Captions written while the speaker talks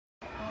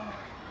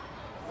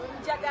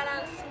njagala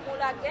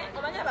nsimulage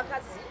omanyi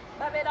abakazi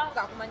babeerawo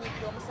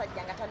ng'akumanyikira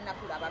omusajja nga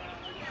tannakulaba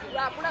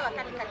lwakulaba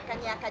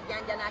kanikakanya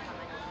akajjanja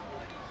n'akamanyi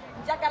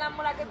njagala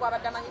mulage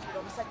gwabadde amanyikira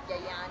omusajja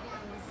yaani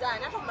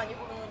nzaani ate omumanyi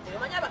bulungi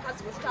omanyi abakazi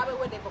bwe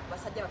tutabeweddeko ku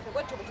basajja baffe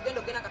bwetyo bwe tugenda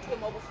ogenda nga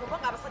tulema obufumbo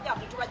ng'abasajja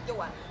baffe tubajje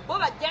wano bo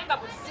bajja nga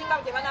businga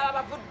gye banaaba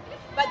bavudde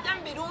bajja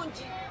mu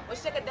birungi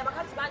okitegedde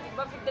abakazi bangi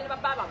bavudde ne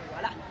baba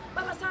abamuwala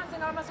babasanze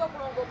nga bamaze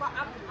okulongooka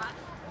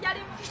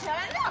yali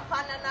mukyala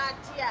afaanana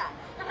atya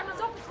kati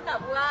amaze okufuna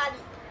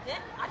bwali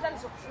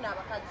atandise okufuna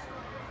abakazi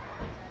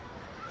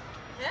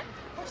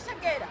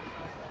okitegeera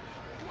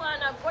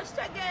mwana gwe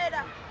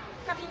okitegeera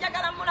kati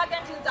njagala mulage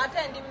nti nze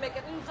ate ndi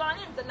mmeke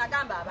nzoni nze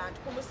nagamba abantu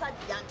ku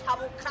musajja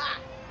ntabuka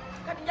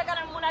kati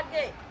njagala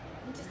mulage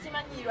nti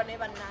simanyiirwa naye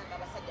bannanga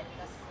abasajja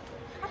tekasi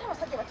ate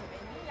abasajja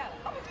batebenyinyala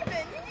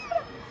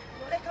abatebenyinyala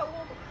nolekawo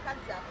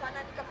omukazi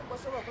afaananika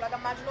kugosobola okulaga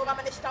manti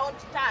n'ogamba nekitawo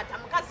nti taata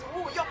mukazi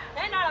wuuyo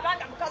naye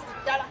naalabanga mukazi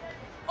ddala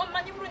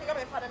omumanyi bulungi nga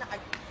bwefaanana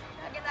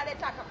agenda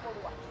aleeta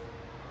akakolwa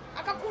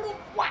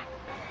akakulukwa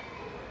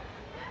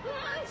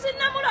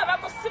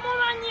sinnamulabako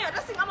simumanyi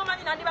ate singa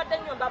mumanyi nandibadde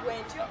nnyomba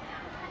bwentyo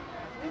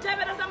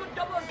nteebereza mu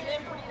ddoboozi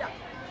n'empulira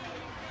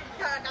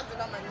kazi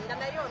bamanyira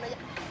naye ono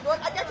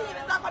ajja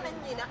kiyirizaako ne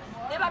nnyina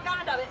ne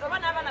baganda be oba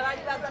n'abaana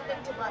baali bazadde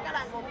nti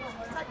mwagalanga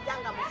omusajja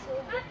nga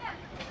mufumbo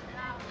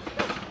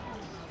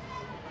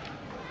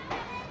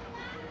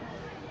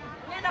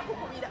ngenda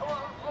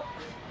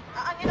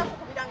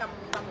kukubira nga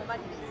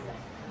mumaliriza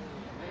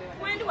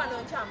wendi wano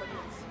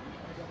nkyamulizi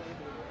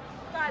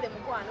kaale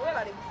mukwano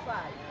webale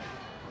kufaayo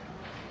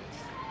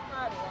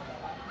kaale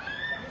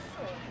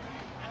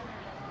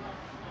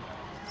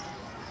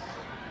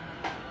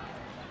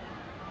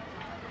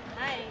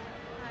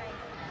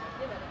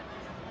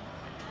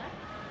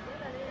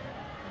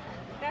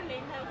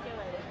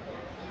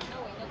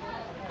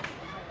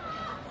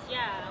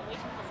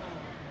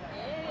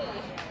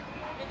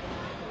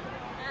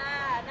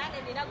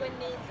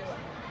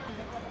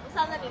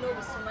Usanza nina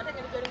obusuma ate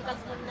nga bijoli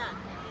mukazi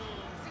munnange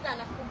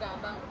sigana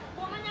kukugamba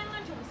bw'omanyanga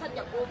nti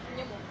omusajja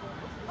gw'ofunye mu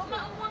nvungu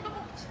omwangako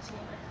ku kiki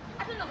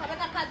ate no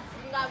kabaka kazi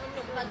ng'abunne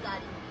omukazi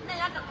ali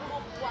naye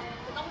akakulukwa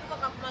okamukuba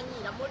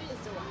kakumanyiira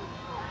mulinziwa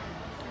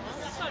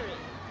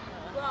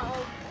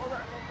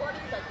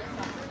olinza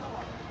jesa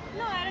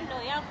no I don't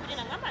know yankubye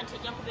nagamba nti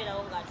ejja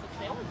kubeerawo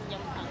ng'atuse omuzinya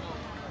musangawo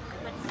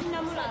but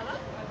sinnamulaba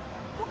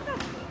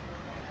mukazi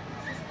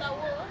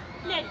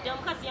nedda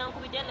omukazi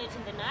yankubidde late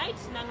in the night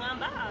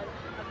nangamba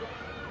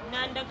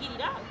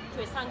nandagirira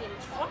twesange mu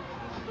kifo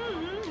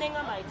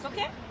nengamba it's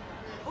okay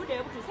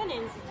buddeyo butuuse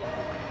nenzija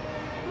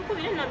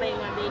nkubire enamba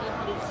yengamba eri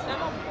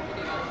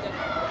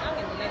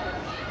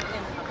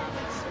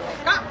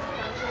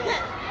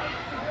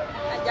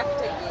ajja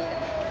kutegeera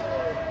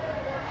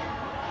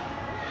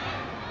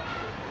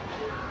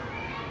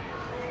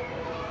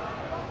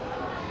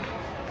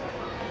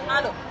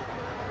alo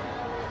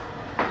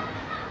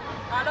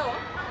alo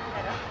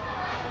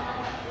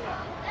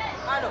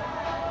alo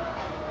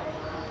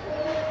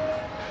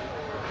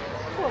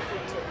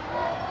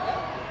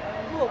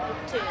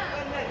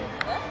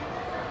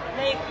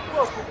naye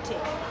kuokute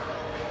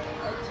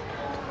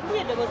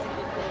ndiye dogozi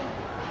kiko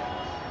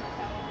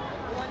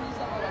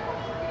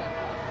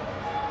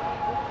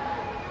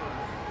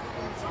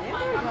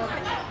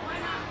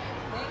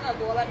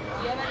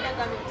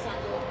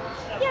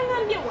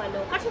yangambye wano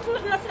kati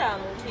tulasira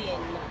muntu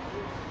yenna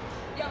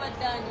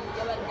yabaddani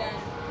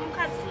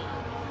mukazi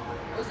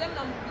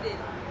osemna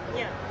mukubireri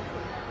yeah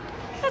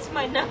that's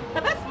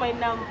my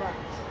number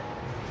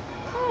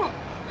oh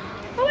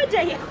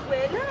awaja yakwe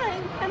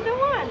nine and the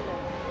one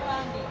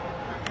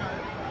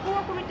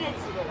kuwa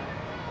kubidensiro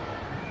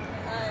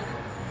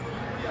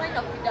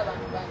wenda kubida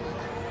bantu bani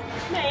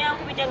naye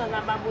yankubidde nga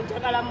ngamba mbu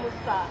njagala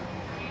musa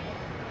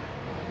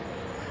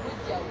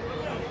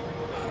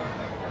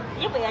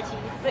ye bwe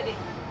yakirise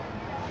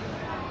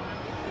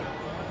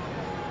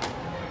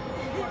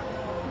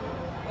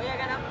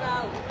oyagala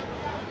bbaawe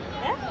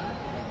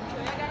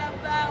oyagala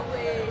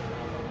bbaawe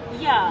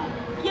ya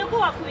yeko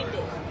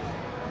wakubidde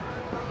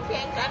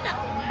kenkana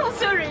oh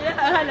sorry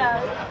hello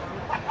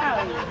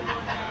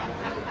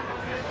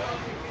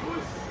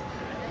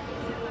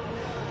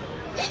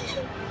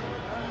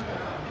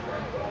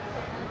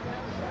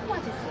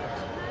what is it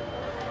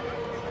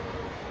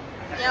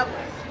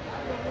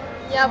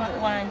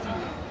nyabu wanji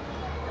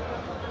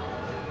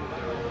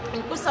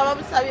nkusaba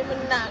busabi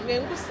munnange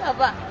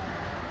nkusaba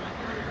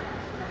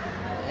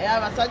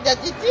abasajja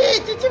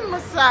kiki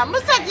musa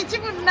kiki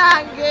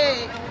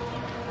munnange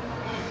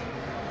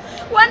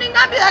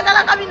waningambye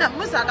yagala kabina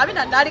musa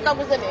kabina ndali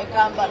kaguze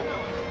nekambala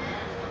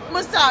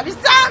musa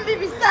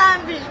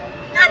bisambi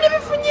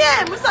nandibifunye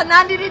musa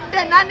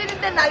nandiridde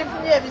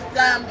nalifunye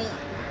ebisambi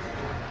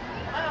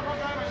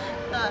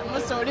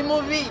musa oli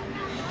mubi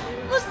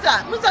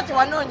musa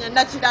tewanoonya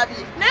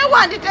nakirabye naye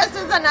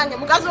wanditeeseza nange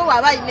mukazi owo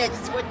aba alina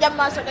ekizibu ojja mu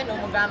maaso ge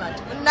n'omugamba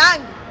nti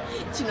munnange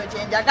kino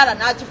kyenjagala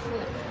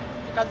nakifuna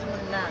mukazi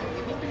munnange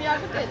ebintu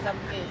byakuteesa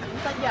buteesi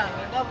musajja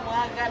wange nga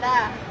mwagala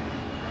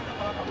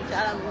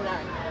mukyala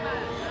munnange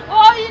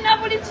oyina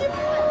buli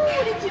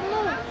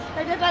kimu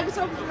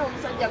weetagisa okufuna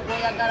omusajja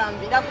gw'oyagala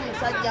mbira ku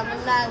musajja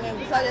munnange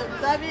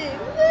nkusabye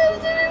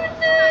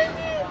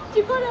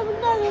kikole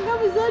munnange nga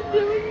muzadde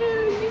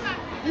munnange.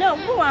 No,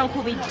 gwe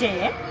wankubidde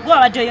gwe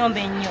wabadde oyomba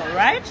ennyo,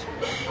 right?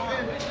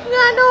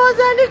 Nga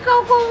ndowooza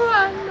ndikakolwa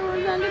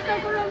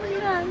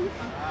munnange.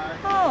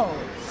 Oh,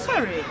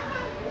 sorry.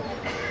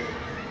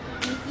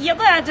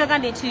 Yagala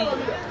atagambye nti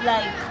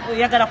like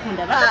oyagala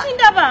kundaba. Kati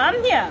ndaba,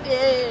 I'm here.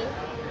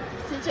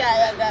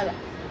 Sikyayagala.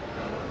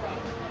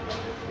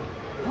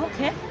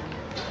 Okay.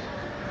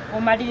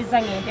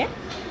 Omaliriza ngende?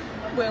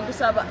 Bwe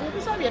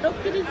nkusabye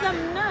tokkiriza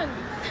munnange.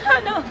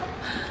 No.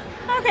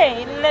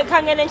 Okay,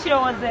 leka ngende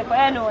nkirowoozeeko.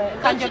 Anyway,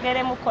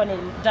 kanjogeremukko ne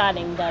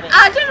darling.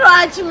 Ate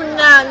lwaki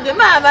munnange?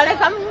 Maama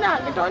leka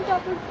munnange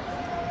tontabula.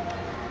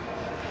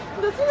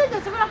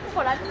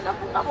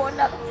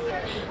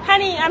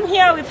 Honey, I'm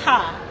here with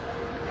her.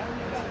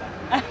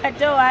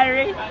 Don't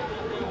worry.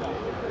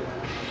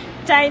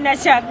 China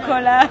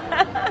chakola.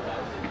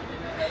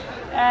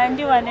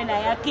 Ndi wane na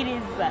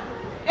yakiriza.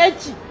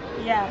 Echi.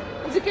 Yeah.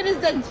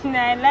 Zikiriza.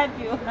 I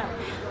love you.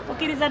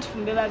 Ukiriza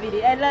tufumbe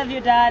babiri. I love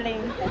you,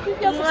 darling.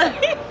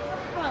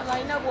 Mama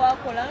ina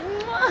bwakola.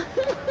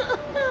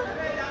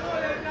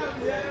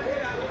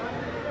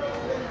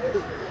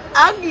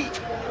 Agi.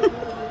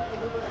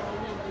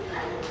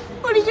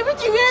 Buli kimu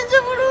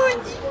kigenze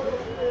bulungi.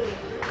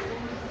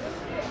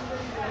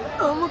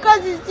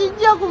 Omukazi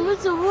sijja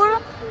kumusobola.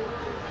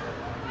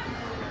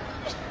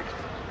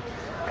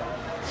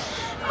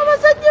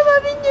 Abasajja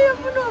babi nnyo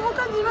yafuna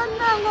omukazi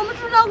bannange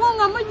omutulago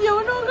nga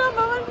mujjewo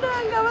n'ogamba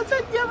bannange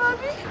abasajja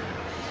babi.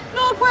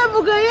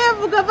 N'okwevuga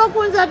yeevuga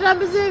bakunze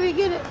atambuza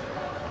ebigere.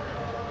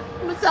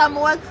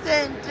 Musaamuwa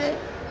ssente.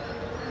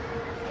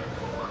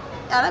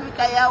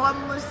 Alabika yawa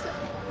Musa.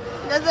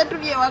 Ndaze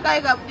tuli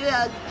ewaka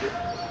Gabriel.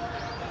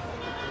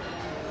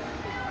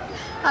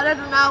 Kale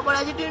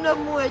tunaakola kitulina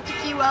omuwa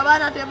ekitiibwa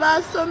abaana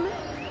tebaasome.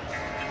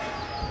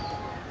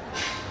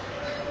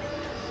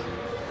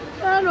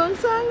 Kale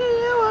onsange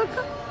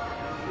yeewaka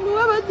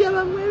muwe bajja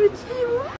bamwe ebitiibwa.